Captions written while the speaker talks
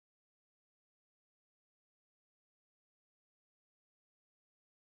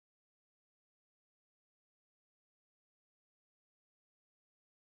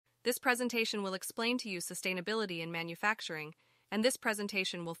This presentation will explain to you sustainability in manufacturing, and this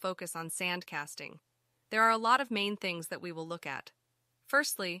presentation will focus on sand casting. There are a lot of main things that we will look at.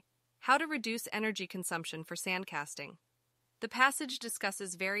 Firstly, how to reduce energy consumption for sand casting. The passage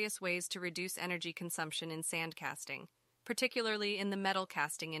discusses various ways to reduce energy consumption in sand casting, particularly in the metal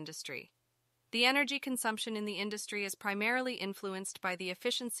casting industry. The energy consumption in the industry is primarily influenced by the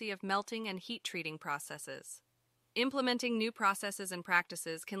efficiency of melting and heat treating processes. Implementing new processes and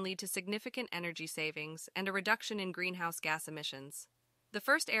practices can lead to significant energy savings and a reduction in greenhouse gas emissions. The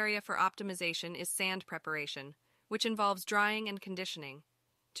first area for optimization is sand preparation, which involves drying and conditioning.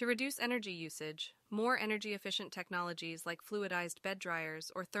 To reduce energy usage, more energy-efficient technologies like fluidized bed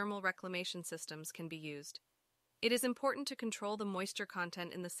dryers or thermal reclamation systems can be used. It is important to control the moisture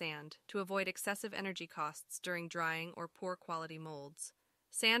content in the sand to avoid excessive energy costs during drying or poor quality molds.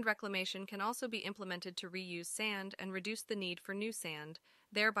 Sand reclamation can also be implemented to reuse sand and reduce the need for new sand,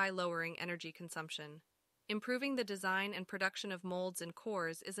 thereby lowering energy consumption. Improving the design and production of molds and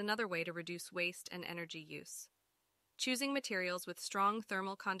cores is another way to reduce waste and energy use. Choosing materials with strong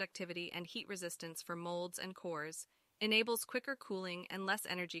thermal conductivity and heat resistance for molds and cores enables quicker cooling and less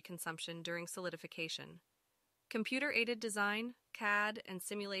energy consumption during solidification. Computer-aided design, CAD, and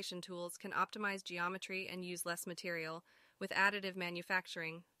simulation tools can optimize geometry and use less material, with additive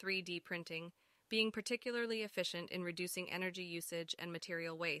manufacturing, 3D printing, being particularly efficient in reducing energy usage and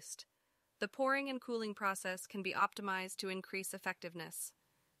material waste. The pouring and cooling process can be optimized to increase effectiveness.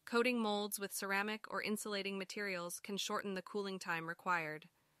 Coating molds with ceramic or insulating materials can shorten the cooling time required.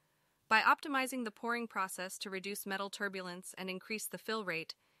 By optimizing the pouring process to reduce metal turbulence and increase the fill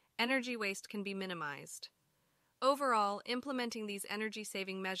rate, energy waste can be minimized. Overall, implementing these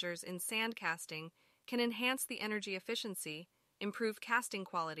energy-saving measures in sand casting can enhance the energy efficiency, improve casting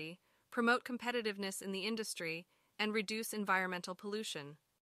quality, promote competitiveness in the industry, and reduce environmental pollution.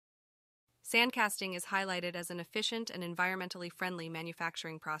 Sand casting is highlighted as an efficient and environmentally friendly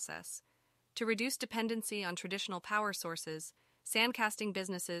manufacturing process. To reduce dependency on traditional power sources, sand casting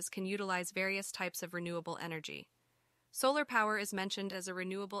businesses can utilize various types of renewable energy. Solar power is mentioned as a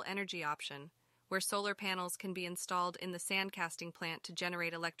renewable energy option, where solar panels can be installed in the sand casting plant to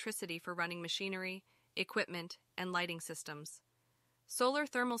generate electricity for running machinery, equipment, and lighting systems. Solar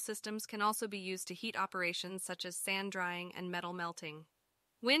thermal systems can also be used to heat operations such as sand drying and metal melting.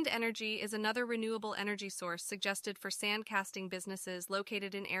 Wind energy is another renewable energy source suggested for sand casting businesses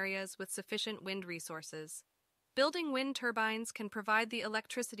located in areas with sufficient wind resources. Building wind turbines can provide the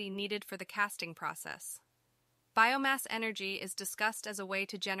electricity needed for the casting process. Biomass energy is discussed as a way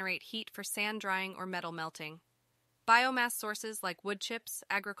to generate heat for sand drying or metal melting. Biomass sources like wood chips,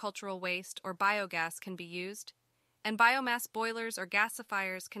 agricultural waste, or biogas can be used, and biomass boilers or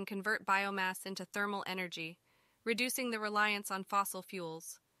gasifiers can convert biomass into thermal energy, reducing the reliance on fossil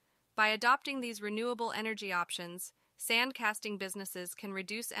fuels. By adopting these renewable energy options, sand casting businesses can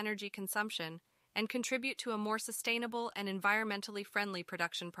reduce energy consumption and contribute to a more sustainable and environmentally friendly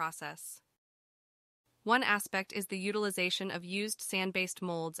production process. One aspect is the utilization of used sand-based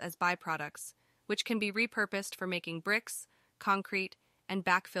molds as byproducts, which can be repurposed for making bricks, concrete, and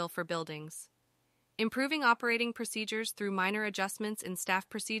backfill for buildings. Improving operating procedures through minor adjustments in staff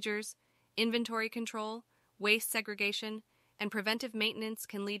procedures, inventory control, waste segregation, and preventive maintenance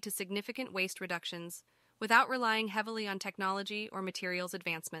can lead to significant waste reductions without relying heavily on technology or materials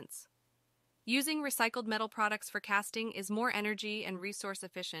advancements. Using recycled metal products for casting is more energy and resource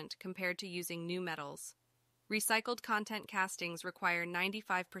efficient compared to using new metals. Recycled content castings require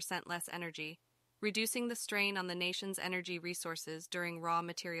 95% less energy, reducing the strain on the nation's energy resources during raw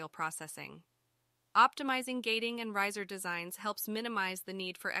material processing. Optimizing gating and riser designs helps minimize the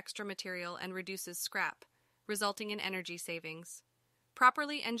need for extra material and reduces scrap, resulting in energy savings.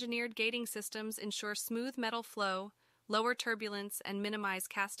 Properly engineered gating systems ensure smooth metal flow, lower turbulence, and minimize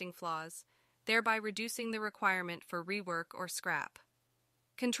casting flaws, thereby reducing the requirement for rework or scrap.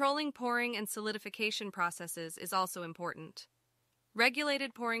 Controlling pouring and solidification processes is also important.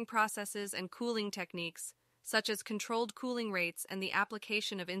 Regulated pouring processes and cooling techniques, such as controlled cooling rates and the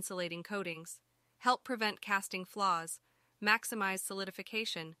application of insulating coatings, help prevent casting flaws, maximize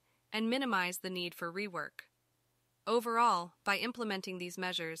solidification, and minimize the need for rework. Overall, by implementing these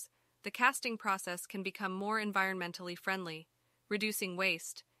measures, the casting process can become more environmentally friendly, reducing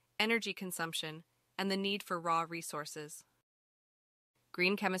waste, energy consumption, and the need for raw resources.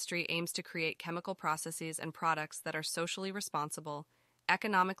 Green chemistry aims to create chemical processes and products that are socially responsible,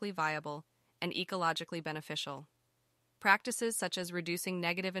 economically viable, and ecologically beneficial. Practices such as reducing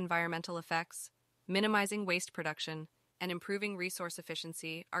negative environmental effects, minimizing waste production, and improving resource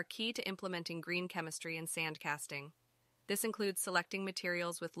efficiency are key to implementing green chemistry in sand casting. This includes selecting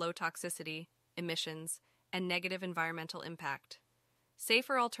materials with low toxicity, emissions, and negative environmental impact.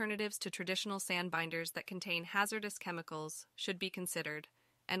 Safer alternatives to traditional sand binders that contain hazardous chemicals should be considered,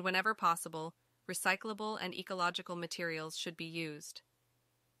 and whenever possible, recyclable and ecological materials should be used.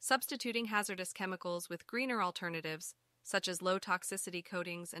 Substituting hazardous chemicals with greener alternatives, such as low-toxicity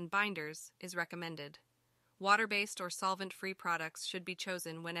coatings and binders, is recommended. Water-based or solvent-free products should be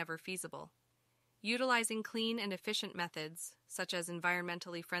chosen whenever feasible. Utilizing clean and efficient methods, such as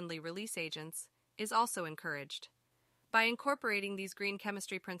environmentally friendly release agents, is also encouraged. By incorporating these green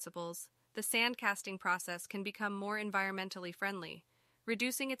chemistry principles, the sand casting process can become more environmentally friendly,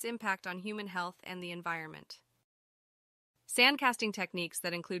 reducing its impact on human health and the environment. Sand casting techniques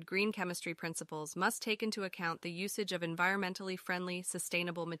that include green chemistry principles must take into account the usage of environmentally friendly,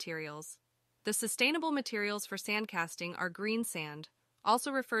 sustainable materials. The sustainable materials for sand casting are green sand,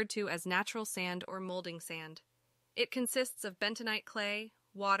 also referred to as natural sand or molding sand. It consists of bentonite clay,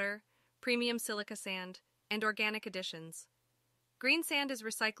 water, premium silica sand, and organic additions. Green sand is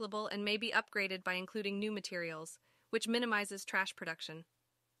recyclable and may be upgraded by including new materials, which minimizes trash production.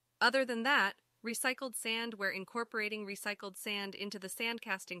 Other than that, recycled sand, where incorporating recycled sand into the sand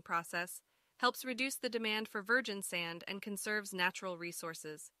casting process, helps reduce the demand for virgin sand and conserves natural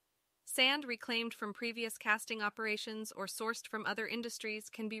resources. Sand reclaimed from previous casting operations or sourced from other industries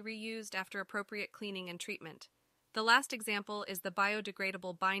can be reused after appropriate cleaning and treatment. The last example is the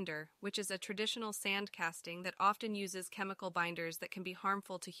biodegradable binder, which is a traditional sand casting that often uses chemical binders that can be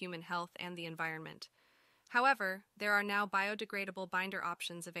harmful to human health and the environment. However, there are now biodegradable binder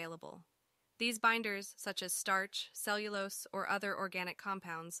options available. These binders, such as starch, cellulose, or other organic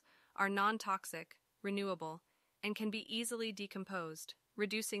compounds, are non-toxic, renewable, and can be easily decomposed,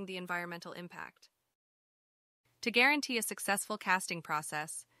 reducing the environmental impact. To guarantee a successful casting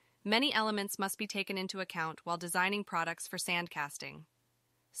process, many elements must be taken into account while designing products for sand casting.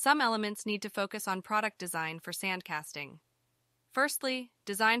 Some elements need to focus on product design for sand casting. Firstly,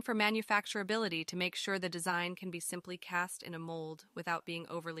 design for manufacturability to make sure the design can be simply cast in a mold without being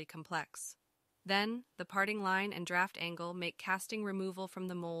overly complex. Then, the parting line and draft angle make casting removal from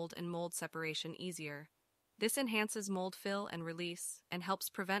the mold and mold separation easier. This enhances mold fill and release and helps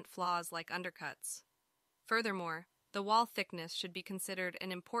prevent flaws like undercuts. Furthermore, the wall thickness should be considered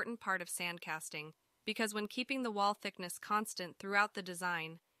an important part of sand casting because when keeping the wall thickness constant throughout the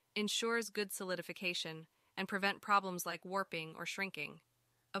design ensures good solidification and prevent problems like warping or shrinking.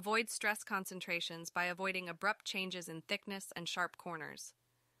 Avoid stress concentrations by avoiding abrupt changes in thickness and sharp corners.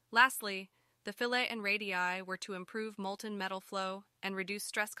 Lastly, the fillet and radii were to improve molten metal flow and reduce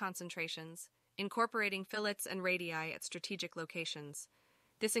stress concentrations, incorporating fillets and radii at strategic locations.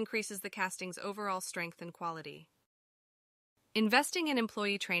 This increases the casting's overall strength and quality. Investing in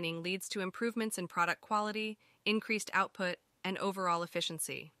employee training leads to improvements in product quality, increased output, and overall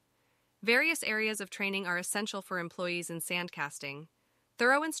efficiency. Various areas of training are essential for employees in sand casting.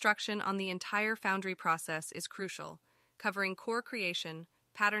 Thorough instruction on the entire foundry process is crucial, covering core creation,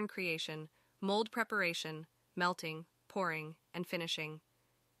 pattern creation, mold preparation, melting, pouring, and finishing.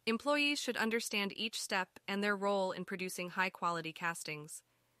 Employees should understand each step and their role in producing high-quality castings.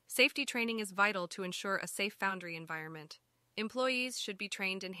 Safety training is vital to ensure a safe foundry environment. Employees should be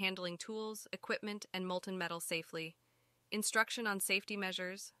trained in handling tools, equipment, and molten metal safely. Instruction on safety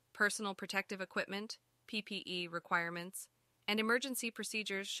measures, personal protective equipment, PPE requirements, and emergency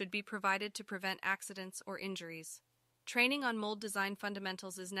procedures should be provided to prevent accidents or injuries. Training on mold design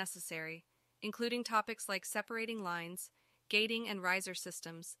fundamentals is necessary, including topics like separating lines, gating and riser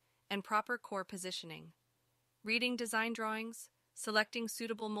systems, and proper core positioning. Reading design drawings, selecting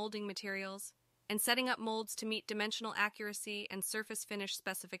suitable molding materials, and setting up molds to meet dimensional accuracy and surface finish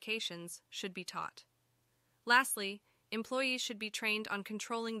specifications should be taught. Lastly, employees should be trained on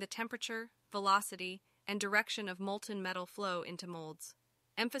controlling the temperature, velocity, and direction of molten metal flow into molds.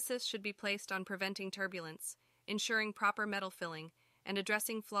 Emphasis should be placed on preventing turbulence, ensuring proper metal filling, and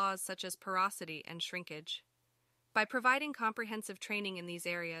addressing flaws such as porosity and shrinkage. By providing comprehensive training in these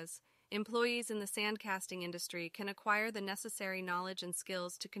areas, employees in the sand casting industry can acquire the necessary knowledge and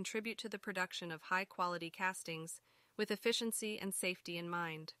skills to contribute to the production of high-quality castings with efficiency and safety in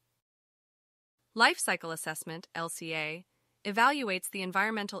mind. Life Cycle Assessment, LCA, evaluates the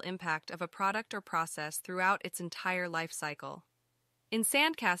environmental impact of a product or process throughout its entire life cycle. In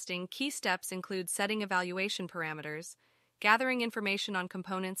sand casting, key steps include setting evaluation parameters, gathering information on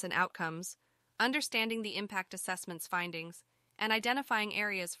components and outcomes, understanding the impact assessment's findings, and identifying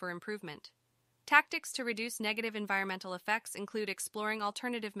areas for improvement. Tactics to reduce negative environmental effects include exploring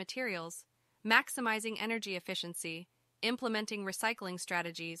alternative materials, maximizing energy efficiency, implementing recycling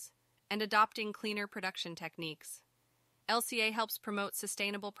strategies, and adopting cleaner production techniques. LCA helps promote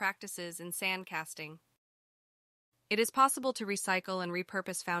sustainable practices in sand casting. It is possible to recycle and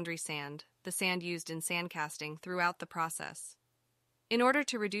repurpose foundry sand, the sand used in sand casting, throughout the process. In order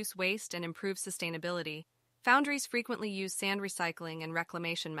to reduce waste and improve sustainability, foundries frequently use sand recycling and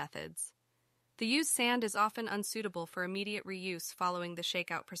reclamation methods. The used sand is often unsuitable for immediate reuse following the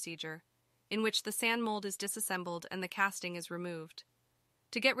shakeout procedure, in which the sand mold is disassembled and the casting is removed.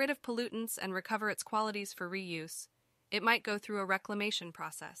 To get rid of pollutants and recover its qualities for reuse, it might go through a reclamation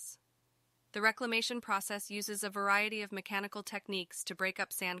process. The reclamation process uses a variety of mechanical techniques to break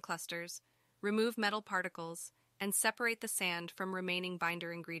up sand clusters, remove metal particles, and separate the sand from remaining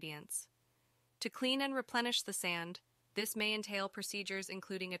binder ingredients. To clean and replenish the sand, this may entail procedures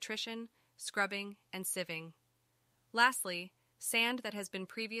including attrition, scrubbing, and sieving. Lastly, sand that has been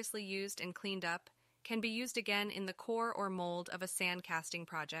previously used and cleaned up can be used again in the core or mold of a sand casting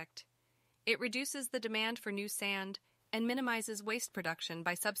project. It reduces the demand for new sand and minimizes waste production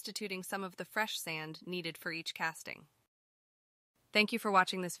by substituting some of the fresh sand needed for each casting. Thank you for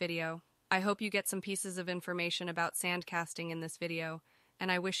watching this video. I hope you get some pieces of information about sand casting in this video,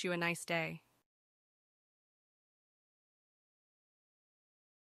 and I wish you a nice day.